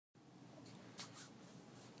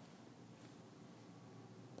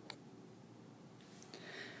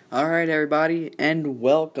Alright, everybody, and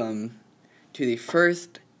welcome to the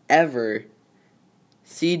first ever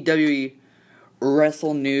CWE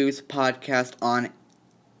Wrestle News podcast on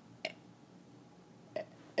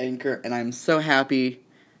Anchor, and I'm so happy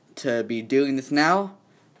to be doing this now,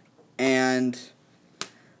 and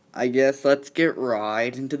I guess let's get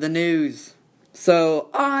right into the news. So,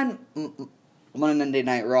 on Monday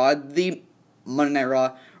Night Raw, the Monday Night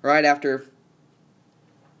Raw, right after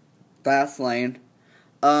Fastlane,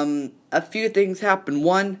 a few things happened.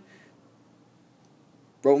 One,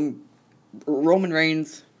 Roman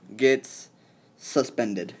Reigns gets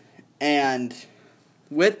suspended. And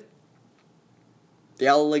with the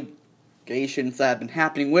allegations that have been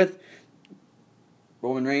happening with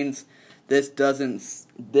Roman Reigns, this does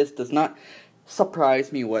not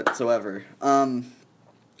surprise me whatsoever.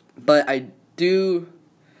 But I do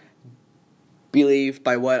believe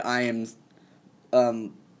by what I am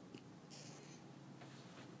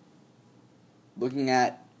looking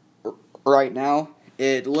at right now,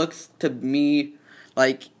 it looks to me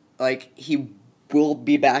like he will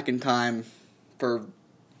be back in time for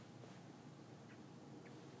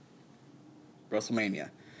WrestleMania.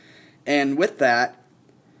 And with that,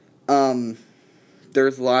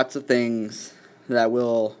 there's lots of things that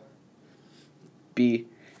will be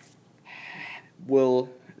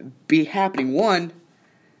happening.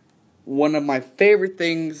 One of my favorite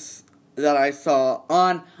things that I saw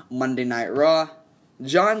on Monday Night Raw,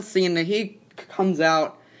 John Cena, he comes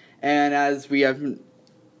out, and as we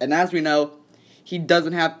know, he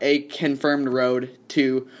doesn't have a confirmed road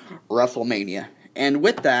to WrestleMania. And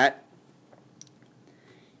with that,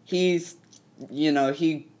 he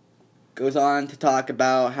goes on to talk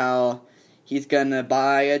about how he's gonna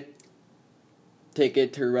buy a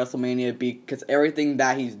ticket to WrestleMania because everything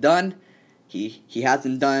that he's done, he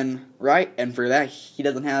hasn't done right, and for that, he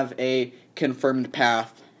doesn't have a confirmed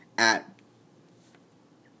path at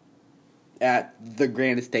the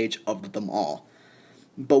grandest stage of them all.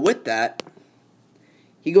 But with that,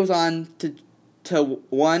 he goes on to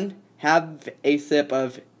one, have a sip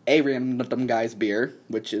of a random guy's beer,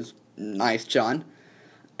 which is nice, John,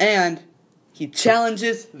 and he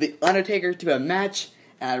challenges The Undertaker to a match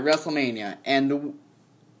at WrestleMania. And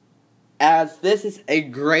as this is a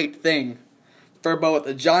great thing for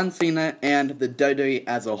both John Cena and the WWE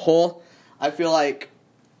as a whole, I feel like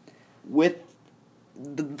with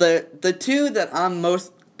the two that I'm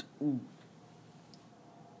most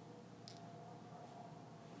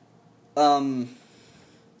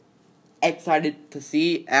excited to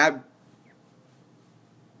see at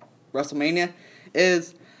WrestleMania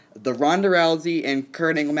is the Ronda Rousey and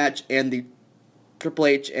Kurt Angle match and the Triple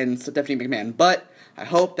H and Stephanie McMahon. But I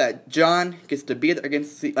hope that John gets to be there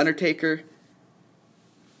against The Undertaker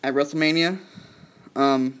at WrestleMania.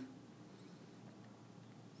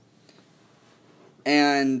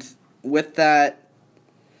 And with that,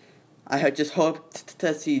 I just hope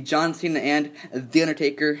to see John Cena and The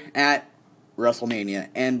Undertaker at WrestleMania.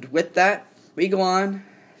 And with that, we go on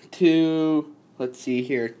to, let's see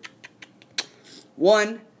here.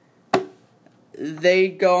 One, they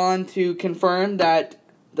go on to confirm that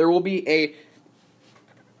there will be a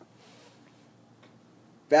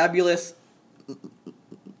fabulous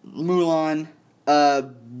Mulan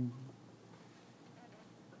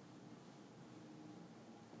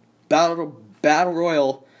battle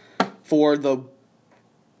royal for the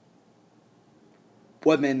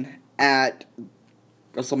women at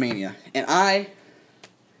WrestleMania, and I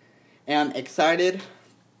am excited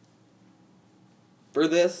for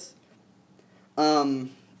this,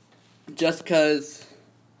 just because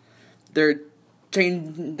they're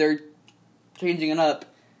changing it up,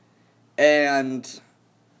 and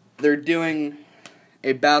they're doing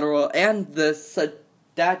a battle royal, and the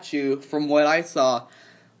statue, from what I saw,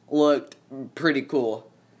 looked pretty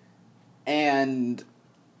cool, and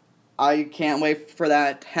I can't wait for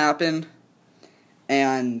that to happen,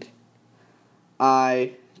 and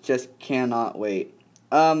I just cannot wait.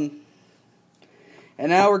 And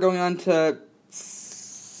now we're going on to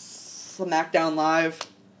SmackDown Live,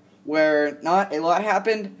 where not a lot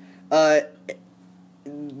happened.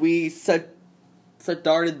 We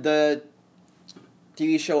started the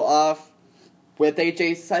TV show off with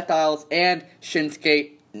AJ Styles and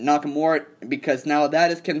Shinsuke Nakamura, because now that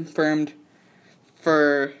is confirmed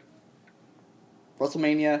for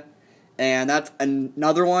WrestleMania, and that's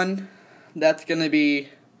another one that's going to be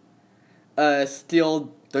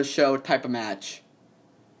steal the show type of match.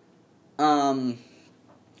 There's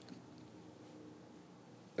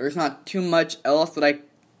not too much else that I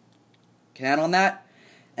can add on that.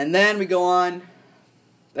 And then we go on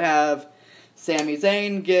to have Sami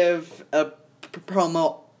Zayn give a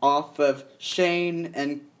promo off of Shane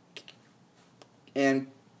and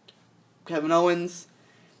Kevin Owens.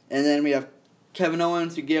 And then we have Kevin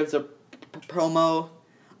Owens who gives a promo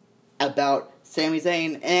about Sami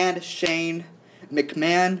Zayn and Shane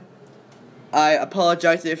McMahon. I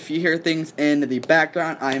apologize if you hear things in the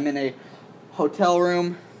background. I'm in a hotel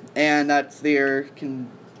room, and that's their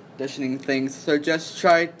conditioning things. So just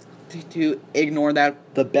try to ignore that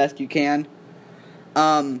the best you can.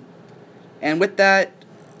 And with that,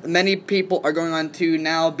 many people are going on to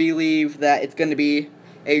now believe that it's going to be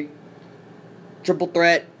a triple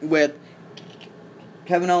threat with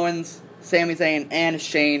Kevin Owens, Sami Zayn, and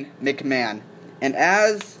Shane McMahon. And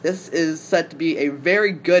as this is set to be a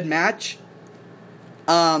very good match,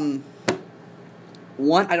 one,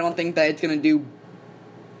 I don't think that it's going to do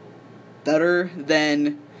better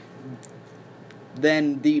than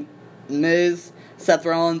the Miz, Seth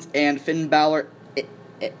Rollins, and Finn Balor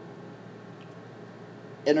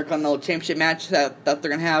Intercontinental Championship match that they're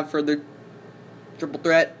going to have for their triple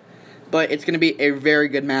threat. But it's going to be a very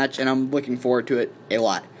good match, and I'm looking forward to it a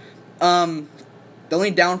lot. The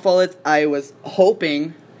only downfall is I was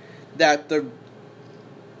hoping that the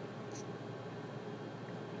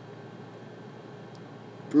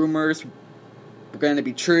rumors were going to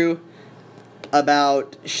be true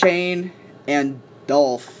about Shane and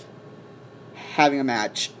Dolph having a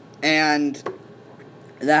match, and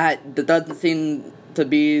that doesn't seem to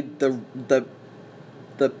be the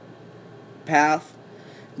path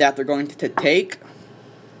that they're going to take.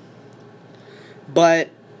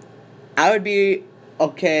 But I would be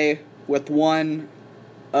okay with one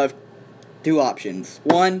of two options.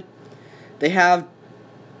 One, they have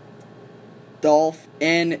Dolph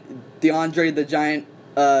and DeAndre the Giant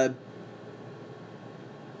Battle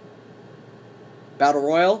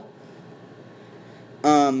Royal.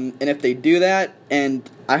 And if they do that, and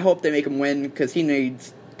I hope they make him win because he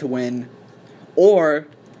needs to win, or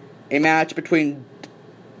a match between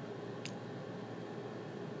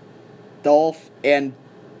Dolph and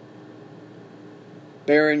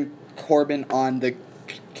Baron Corbin on the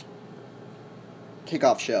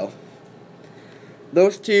kickoff show.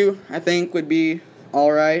 Those two, I think, would be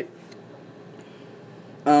alright.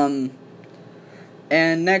 And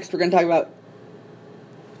next we're going to talk about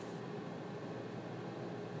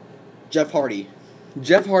Jeff Hardy.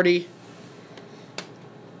 Jeff Hardy,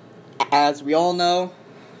 as we all know,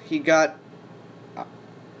 he got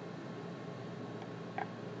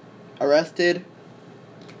arrested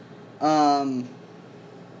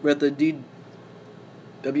with the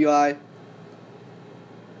DWI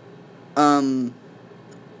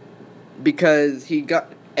because he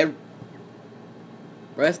got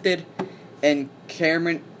arrested in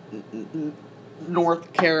Cameron,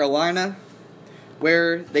 North Carolina,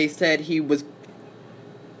 where they said he was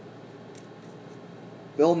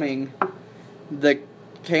filming the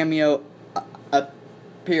cameo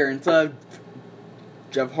appearance of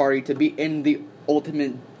Jeff Hardy to be in the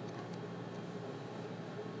Ultimate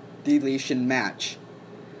Deletion match.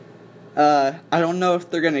 I don't know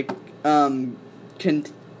if they're gonna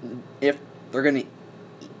if they're gonna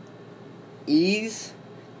ease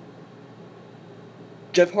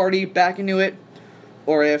Jeff Hardy back into it,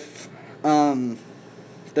 or if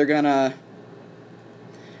they're gonna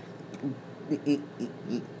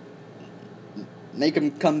make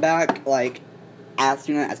him come back like as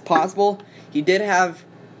soon as possible. He did have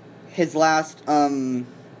his last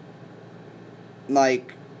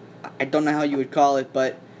like, I don't know how you would call it,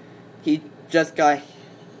 but he just got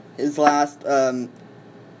his last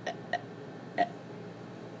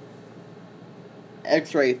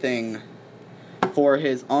X-ray thing for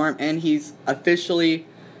his arm, and he's officially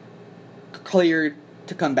cleared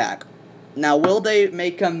to come back. Now, will they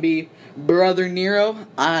make him be Brother Nero?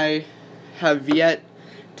 I have yet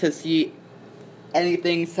to see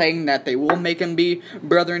anything saying that they will make him be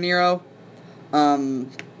Brother Nero.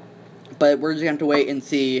 But we're just going to have to wait and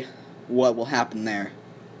see what will happen there.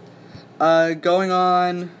 Going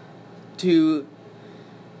on to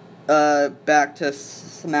back to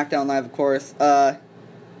SmackDown Live, of course.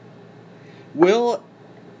 Will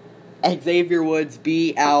Xavier Woods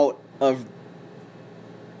be out of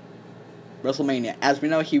WrestleMania? As we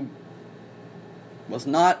know, he was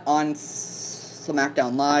not on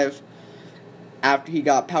SmackDown Live after he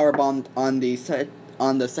got powerbombed on the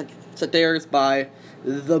stairs by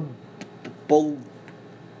the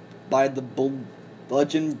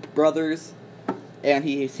Bludgeon Brothers, and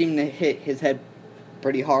he seemed to hit his head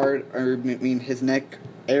pretty hard, or I mean his neck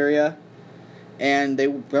area, and they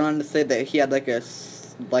went on to say that he had like a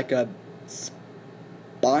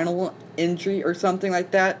spinal injury or something like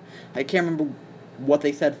that. I can't remember what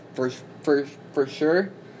they said for sure,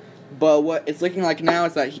 But what it's looking like now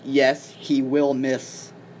is that, yes, he will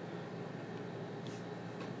miss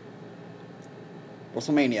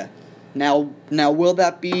WrestleMania. Now, will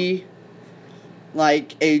that be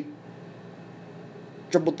like a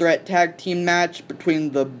triple threat tag team match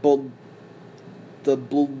between the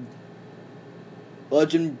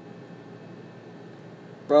Bludgeon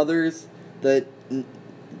Brothers, the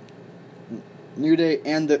New Day,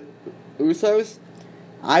 and the Usos?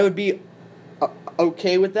 I would be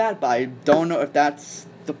okay with that, but I don't know if that's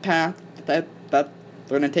the path that they're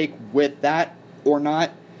going to take with that or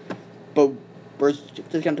not. But we're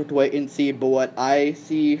just going to have to wait and see. But what I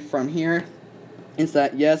see from here is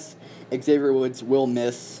that, yes, Xavier Woods will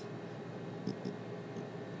miss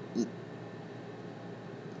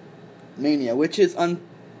Mania, which is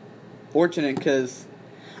unfortunate because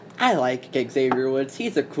I like Xavier Woods.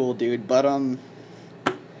 He's a cool dude, but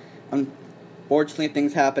unfortunately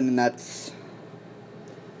things happen, and that's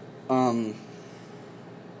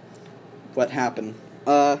what happened.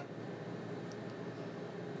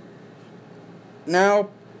 Now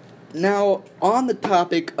on the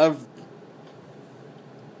topic of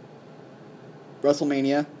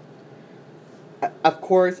WrestleMania, of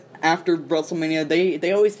course, after WrestleMania,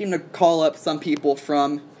 they always seem to call up some people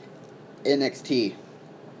from NXT.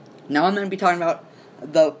 Now I'm going to be talking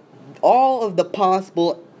about all of the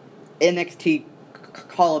possible NXT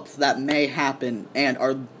call-ups that may happen and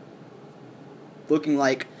are looking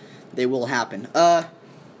like they will happen. We're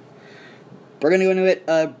going to go into it.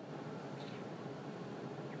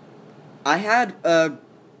 I had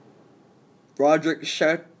Roderick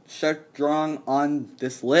Strong on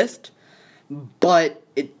this list, but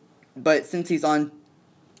since he's on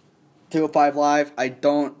 205 Live, I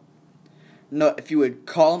don't know if you would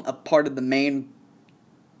call him a part of the main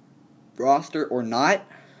roster or not,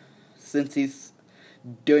 since he's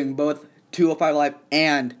doing both 205 Live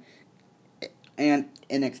and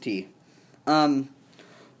NXT.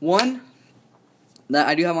 One that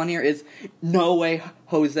I do have on here is No Way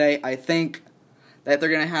Jose. I think that they're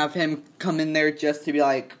gonna have him come in there just to be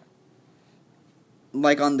like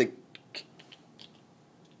on the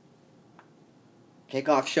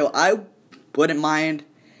kickoff show. I wouldn't mind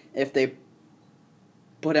if they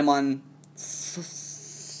put him on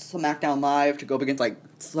SmackDown Live to go up against like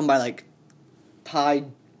somebody like Ty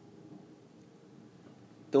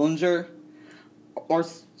Dillinger or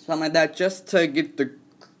something like that, just to get the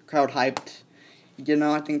crowd hyped. You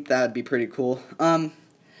know, I think that would be pretty cool.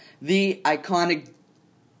 The iconic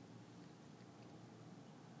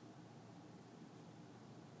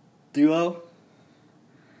duo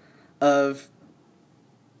of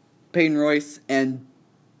Peyton Royce and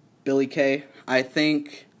Billie Kay, I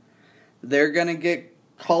think they're gonna get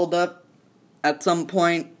called up at some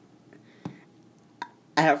point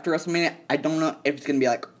after WrestleMania. I don't know if it's gonna be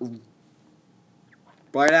like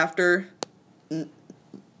right after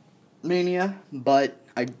Mania, but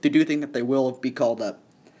I do think that they will be called up.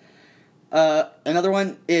 Another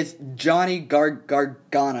one is Johnny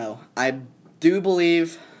Gargano. I do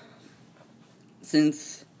believe,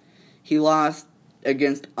 since he lost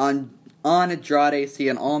against Andrade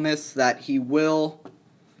Cien Almas, that he will,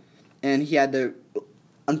 and he had to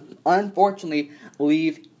unfortunately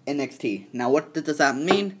leave NXT. Now, what does that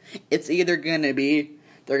mean? It's either going to be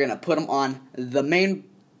they're going to put him on the main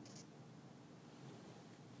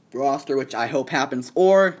roster, which I hope happens,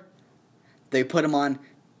 or they put him on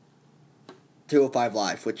 205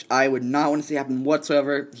 Live, which I would not want to see happen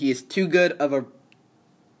whatsoever. He is too good of a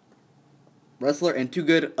wrestler and too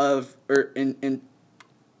good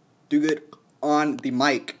too good on the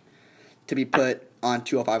mic to be put on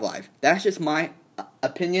 205 Live. That's just my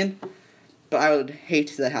opinion, but I would hate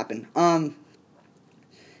to see that happen.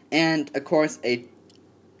 And of course a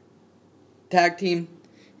tag team,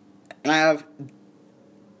 and I have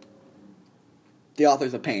the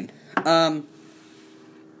Authors of Pain.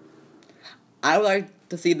 I would like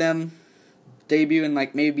to see them debut in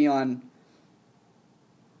like maybe on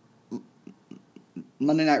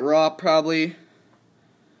Monday Night Raw, probably,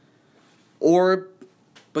 or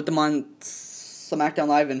put them on SmackDown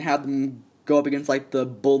Live and have them go up against like the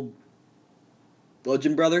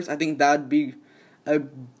Bludgeon Brothers. I think that would be a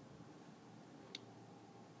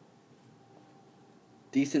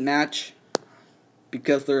decent match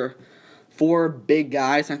because they're four big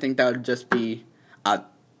guys. I think that would just be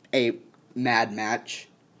a mad match.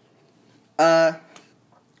 Now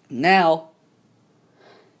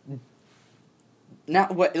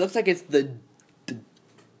what it looks like is the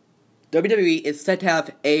WWE is set to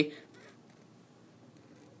have a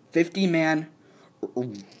 50-man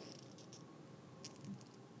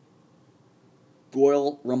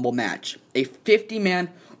Royal Rumble match. A 50-man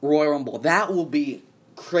Royal Rumble. That will be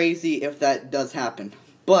crazy if that does happen.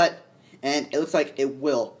 And it looks like it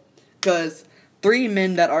will. Because 3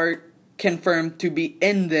 men that are confirmed to be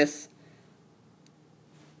in this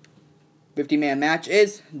 50-man match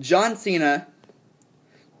is John Cena,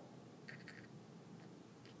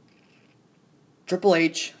 Triple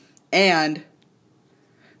H, and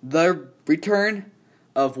the return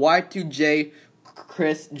of Y2J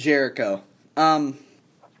Chris Jericho.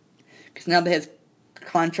 Because now that his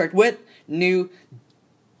contract with New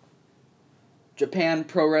Japan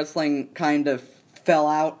Pro Wrestling kind of fell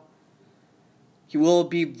out, he will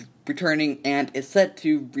be returning and is set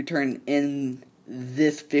to return in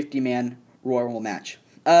this 50-man Royal Rumble match.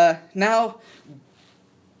 Now,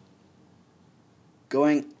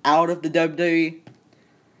 going out of the WWE,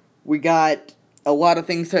 we got a lot of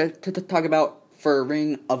things to talk about for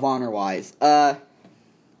Ring of Honor wise.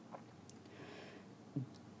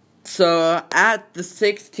 So at the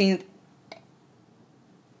 16th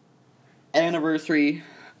anniversary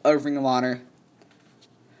of Ring of Honor,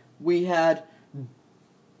 we had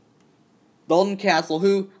Dalton Castle,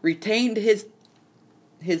 who retained his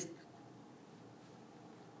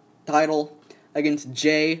title against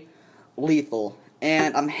Jay Lethal,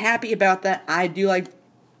 and I'm happy about that. I do like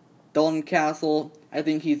Dalton Castle. I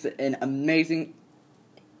think he's an amazing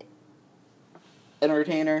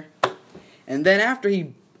entertainer. And then after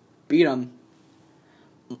he beat him,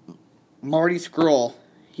 Marty Scurll,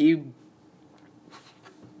 he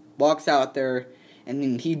walks out there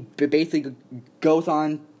and he basically goes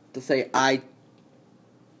on to say, "I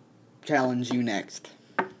challenge you next."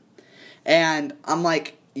 And I'm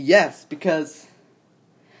like, yes, because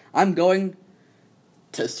I'm going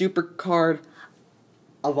to Supercard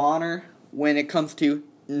of Honor when it comes to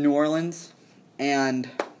New Orleans, and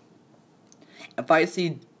if I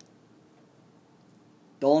see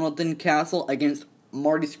Dalton Castle against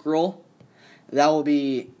Marty Scurll, that will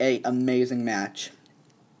be an amazing match.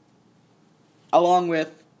 Along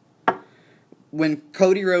with when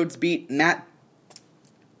Cody Rhodes beat Matt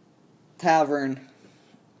Tavern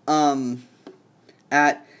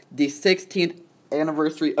at the 16th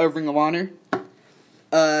anniversary of Ring of Honor.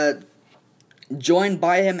 Joined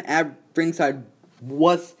by him at ringside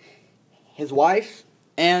was his wife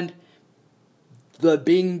and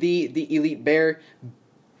being the Elite Bear,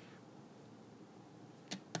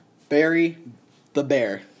 Barry the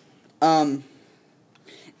Bear. And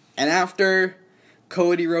after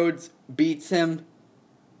Cody Rhodes beats him,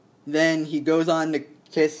 then he goes on to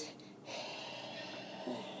kiss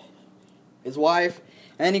his wife,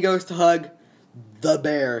 and he goes to hug the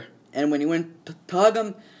Bear. And when he went to hug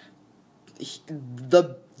him,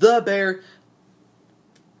 the Bear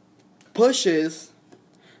pushes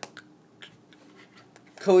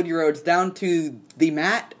Cody Rhodes down to the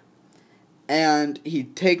mat, and he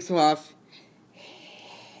takes off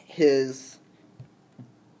his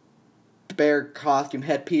bear costume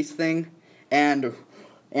headpiece thing, and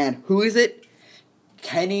who is it?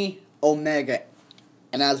 Kenny Omega.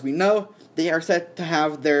 And as we know, they are set to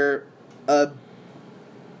have their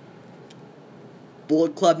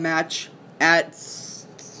Bullet Club match at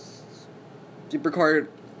Supercard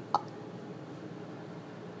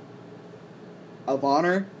of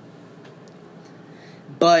Honor.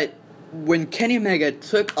 But when Kenny Omega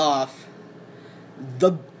took off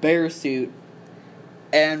the bear suit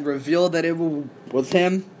and revealed that it was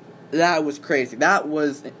him, that was crazy. That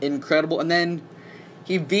was incredible. And then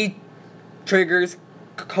he triggers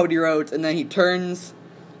Cody Rhodes, and then he turns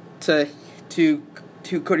to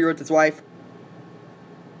Cody Rhodes' wife,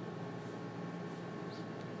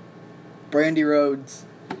 Brandy Rhodes,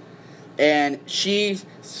 and she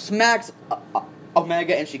smacks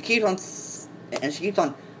Omega, and she keeps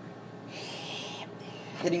on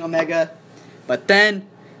hitting Omega, but then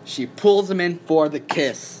she pulls him in for the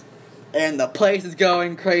kiss, and the place is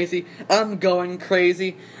going crazy. I'm going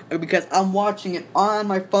crazy because I'm watching it on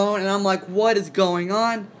my phone, and I'm like, what is going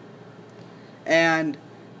on? And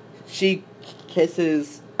she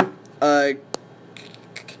kisses Kenny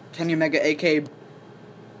Omega, aka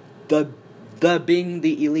the being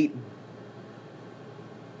the Elite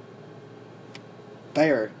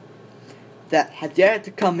Bear, that has yet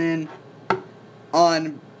to come in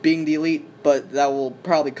on being the Elite, but that will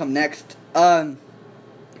probably come next. And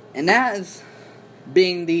as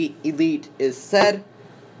being the Elite is said,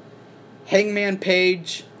 Hangman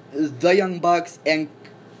Page, the Young Bucks, and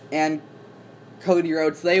Cody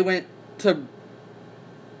Rhodes, they went to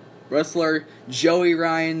wrestler Joey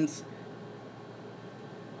Ryan's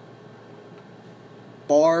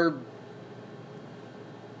bar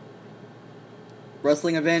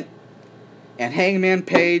wrestling event, and Hangman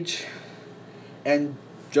Page and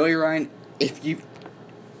Joey Ryan. If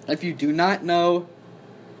you do not know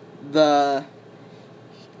the,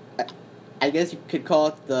 I guess you could call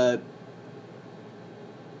it the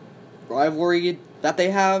rivalry that they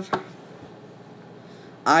have,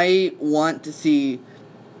 I want to see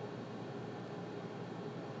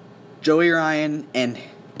Joey Ryan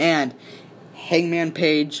and Hangman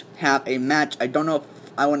Page have a match. I don't know if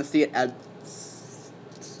I want to see it at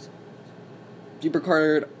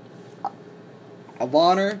Supercard of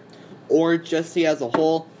Honor or just see as a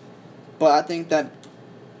whole, but I think that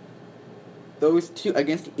those two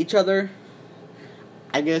against each other,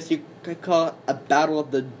 I guess you could call it a battle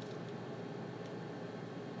of the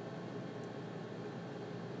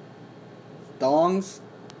dongs.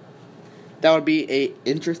 That would be a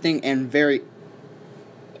interesting and very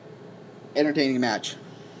entertaining match.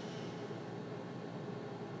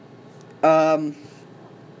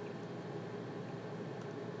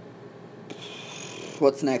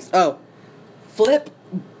 What's next? Oh, Flip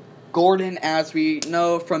Gordon, as we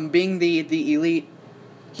know from being the Elite,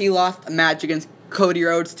 he lost a match against Cody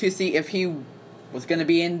Rhodes to see if he was going to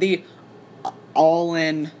be in the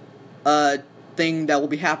All-In thing that will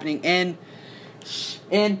be happening in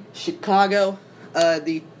Chicago,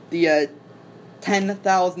 the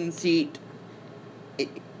 10,000 seat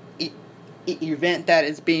event that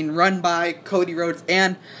is being run by Cody Rhodes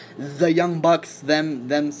and the Young Bucks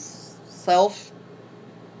themselves.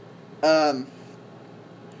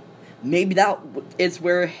 Maybe that is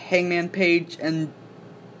where Hangman Page and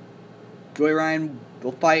Joey Ryan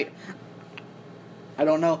will fight. I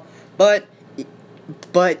don't know, but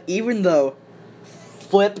even though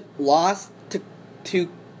Flip lost to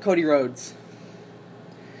Cody Rhodes,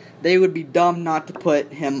 they would be dumb not to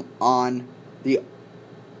put him on the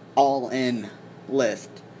All-In list,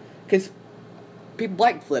 because people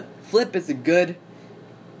like Flip. Flip is a good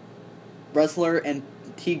wrestler and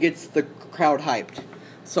he gets the crowd hyped.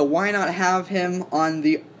 So why not have him on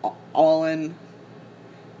the All-In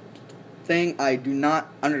thing? I do not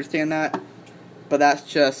understand that, but that's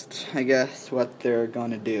just, I guess, what they're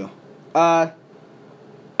gonna do.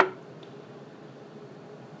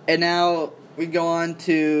 And now we go on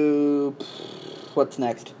to what's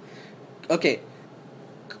next. Okay,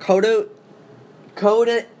 Kota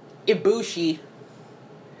Ibushi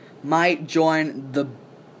might join the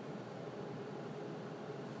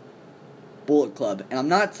Bullet Club, and I'm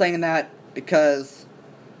not saying that because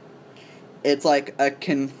it's like a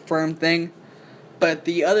confirmed thing, but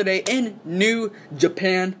the other day in New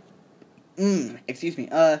Japan,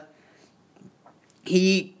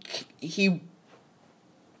 he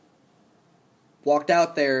walked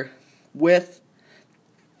out there with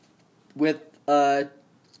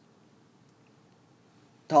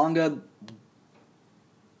Tonga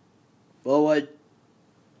Boa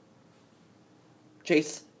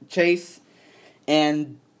Chase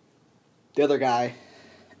and the other guy,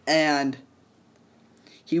 and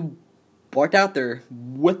he walked out there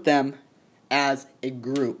with them as a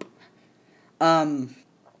group. And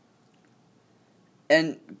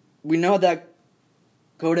we know that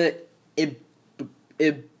Kota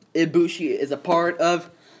Ibushi is a part of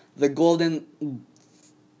the Golden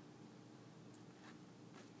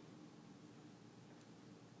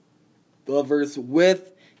Lovers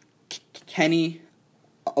with Kenny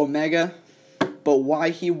Omega, but why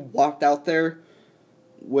he walked out there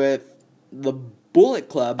with the Bullet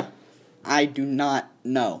Club, I do not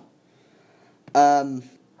know. But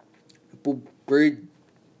we're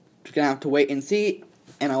gonna have to wait and see,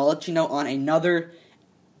 and I'll let you know on another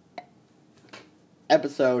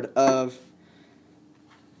episode of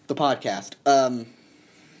the podcast.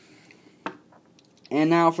 And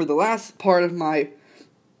now for the last part of my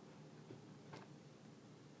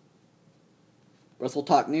Wrestle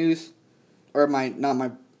Talk news, or not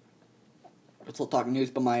my Wrestle Talk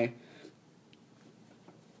news, but my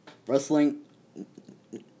wrestling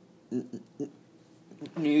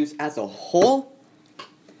news as a whole,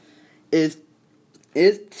 is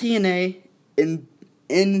TNA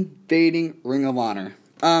invading Ring of Honor.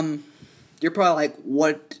 You're probably like,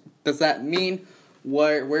 what does that mean?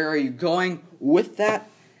 Where are you going with that?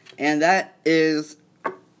 And that is,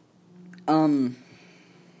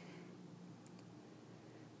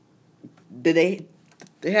 they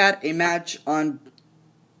had a match on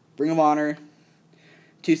Ring of Honor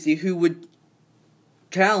to see who would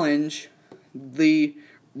challenge the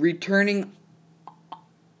returning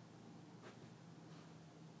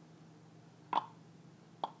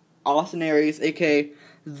Austin Aries, aka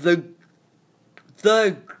the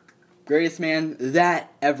greatest man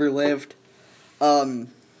that ever lived. They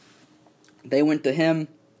went to him,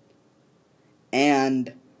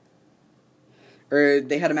 and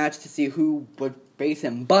they had a match to see who would face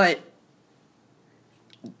him, but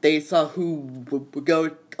they saw who would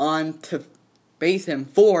go on to face him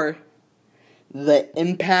for the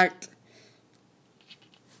Impact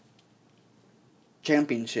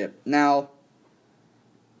Championship. Now,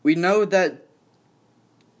 we know that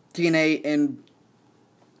TNA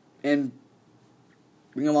and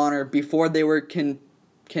Ring of Honor, before they were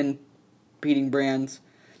competing brands,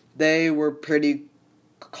 they were pretty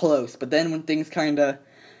close. But then when things kind of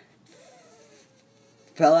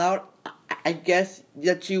fell out, I guess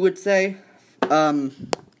that you would say,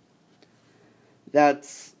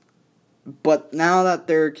 but now that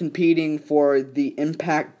they're competing for the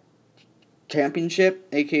Impact Championship,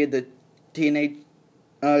 aka the TNA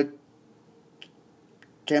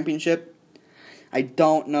Championship, I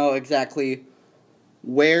don't know exactly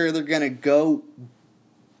where they're gonna go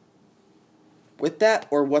with that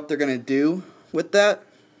or what they're gonna do with that,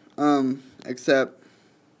 except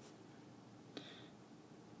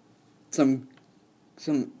some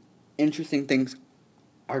interesting things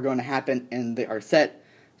are going to happen, and they are set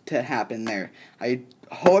to happen there. I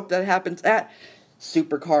hope that happens at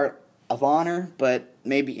Supercard of Honor, but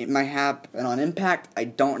maybe it might happen on Impact. I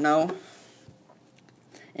don't know.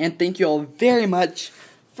 And thank you all very much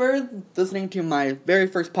for listening to my very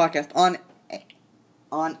first podcast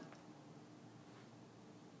on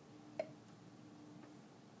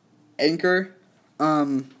Anchor.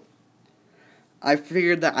 I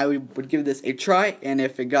figured that I would give this a try, and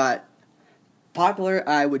if it got popular,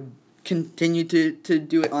 I would continue to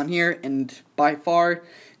do it on here, and by far,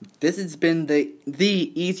 this has been the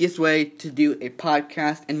easiest way to do a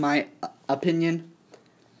podcast, in my opinion,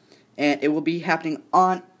 and it will be happening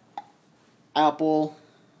on Apple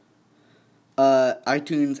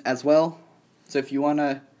iTunes as well, so if you want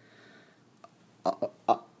to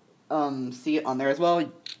see it on there as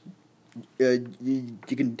well, you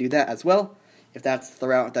can do that as well, if that's the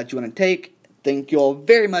route that you want to take. Thank you all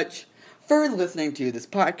very much for listening to this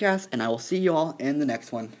podcast, and I will see you all in the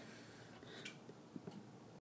next one.